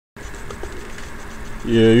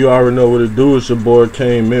Yeah, you already know what it do. It's your boy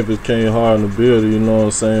King Memphis, King Hard in the building, you know what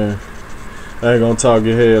I'm saying? I ain't gonna talk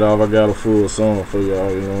your head off, I got a full song for y'all,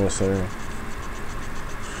 you know what I'm saying?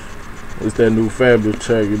 It's that new Fabulous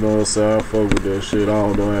track, you know what I'm saying? I fuck with that shit. I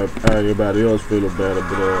don't know how everybody else feel about it,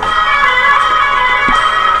 but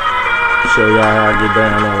show y'all how I get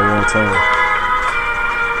down on it one time.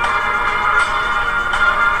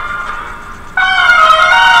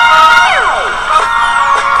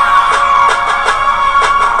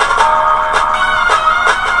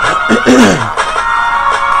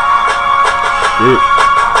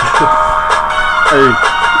 Hey,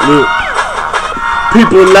 look.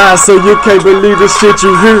 People lie so you can't believe the shit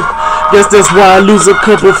you hear. Guess that's why I lose a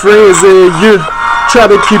couple friends every year. Try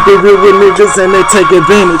to keep it real with niggas and they take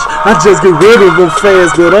advantage. I just get rid of them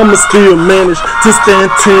fast, but I'ma still manage to stand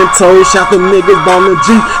 10 toes. Shout them niggas on the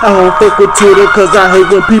G. I don't fuck with Twitter cause I hate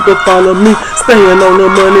when people follow me. Staying on the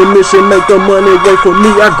money mission, make the money wait for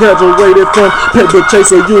me. I graduated from Paper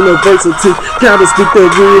Chaser University. Gotta speak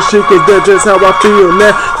that real shit cause that's just how I feel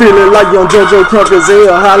now. Feeling like young JoJo Crunk as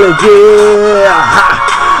hell, hollering yeah, ha.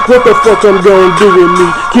 What the fuck I'm gonna do with me?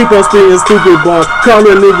 Keep on spitting stupid bars,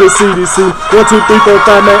 calling niggas CDC. 1, 2, 3, 4,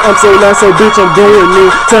 5, man, I'm so loud, so bitch, I'm going in.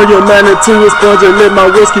 Turn your mind into a sponge and let my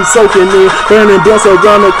words keep soaking in. Burning blunts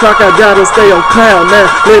around the clock, I gotta stay on cloud now.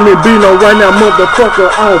 Let me be no right now, motherfucker,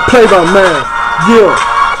 I don't play by man. Yeah,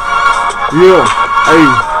 hey.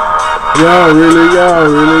 Y'all really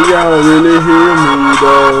hear me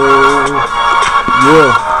though.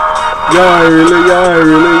 Yeah. Y'all really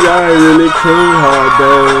King Hard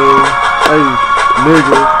though. Hey,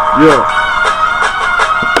 nigga, yeah.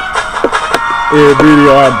 Every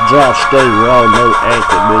video I drop straight raw, no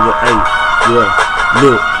acting, nigga. Hey, yeah,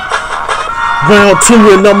 look. Round 2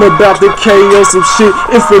 and I'm about to KO some shit.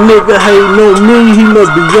 If a nigga hating on me, he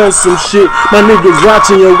must be on some shit. My niggas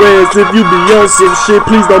watching your ass if you be on some shit.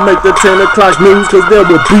 Please don't make the 10 o'clock news cause there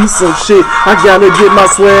will be some shit. I gotta get my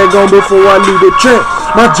swag on before I leave the trap.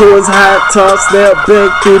 My Jordans high top, snap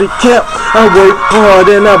back through the cap. I work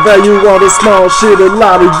hard and I value all the small shit. A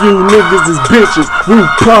lot of you niggas is bitches,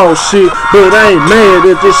 RuPaul shit. But I ain't mad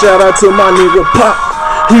at this, shout out to my nigga Pop.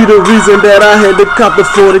 He the reason that I had to cop the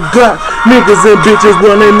 40 Glock. Niggas and bitches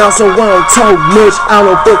running out so I don't talk much. I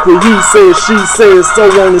don't fuck with he said, she said, so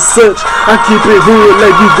on and such. I keep it hood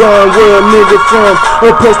like you gone where a nigga from.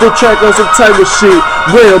 Or post a track on some type of shit.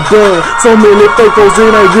 Well done. So many fake folks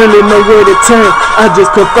it ain't really know where to turn. I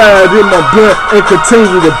just confide in my blunt and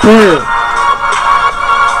continue to burn.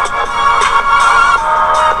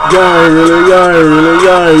 Y'all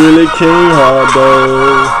ain't really King Hard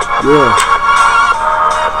though. Yeah.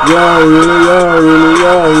 Y'all really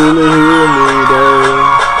hear me though.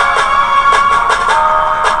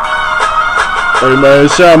 Hey man,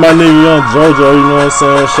 shout out my nigga Young JoJo, you know what I'm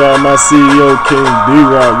saying? Shout out my CEO King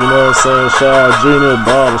D-Rock, you know what I'm saying? Shout out Junior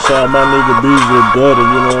Barber, shout out my nigga Beasley Gutter,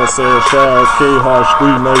 you know what I'm saying? Shout out K Hard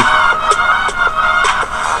Street Nation.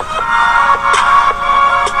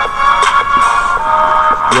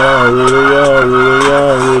 Y'all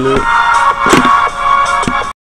really